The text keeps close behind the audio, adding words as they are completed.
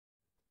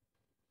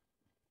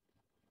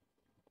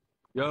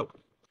Yup.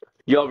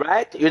 You're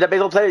right. You're the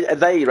baseball player,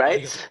 Zai, I got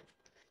right?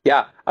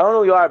 Yeah. I don't know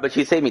who you are, but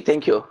you saved me.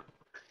 Thank you.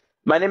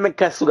 My name is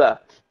Kasuga.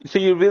 So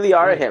you really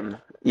are really. him.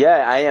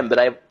 Yeah, I am, but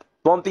I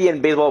won't be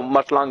in baseball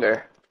much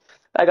longer.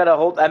 I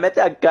met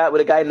a guy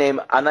with a guy named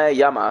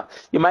Anayama.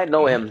 You might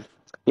know Hmm. him.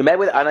 You met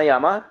with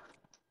Anayama?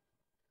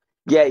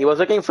 Yeah, he was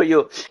looking for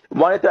you.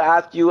 Wanted to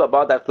ask you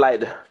about that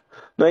flight.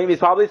 No, he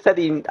probably said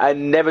I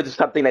never do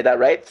something like that,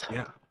 right?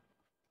 Yeah.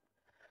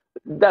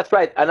 That's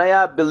right.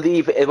 Anaya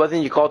believe it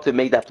wasn't your call to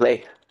make that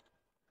play.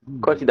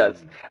 Of course he does.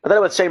 Hmm. I thought I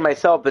was checking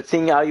myself, but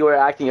seeing how you were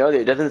acting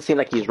earlier, it doesn't seem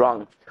like he's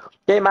wrong.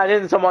 Can you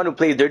imagine someone who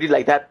plays dirty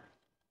like that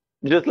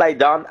just lie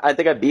down? I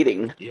think a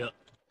beating. Yep.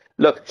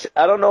 Look,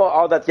 I don't know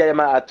all that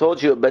Yama I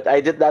told you, but I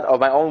did that of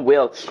my own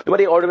will.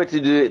 Nobody ordered me to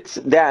do it.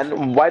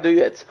 Dan, why do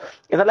it?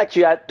 It's not like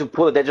you had to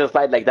pull a digital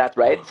slide like that,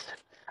 right?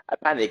 I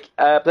panic.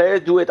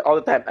 Players do it all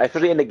the time,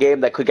 especially in a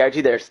game that could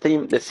guarantee their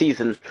team the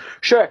season.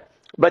 Sure,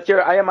 but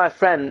I am my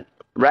friend,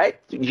 right?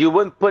 You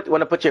wouldn't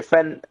want to put your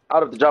friend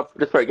out of the job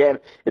just for a game.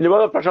 In the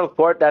world of professional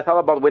sport, that's all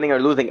about winning or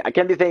losing. I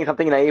can't be saying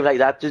something naive like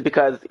that just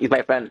because he's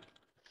my friend.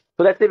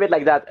 So let's leave it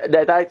like that.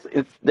 The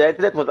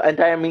incident was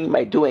entirely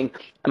my doing.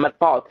 I'm at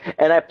fault,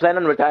 and I plan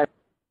on retiring.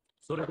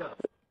 So did I.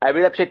 I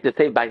really appreciate the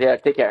save back there.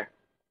 Take care.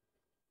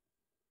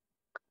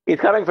 He's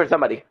coming for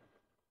somebody.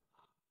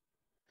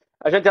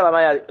 I should tell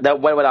Amaya that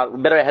when went out.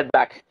 We better head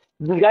back.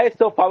 This guy is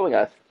still following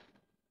us.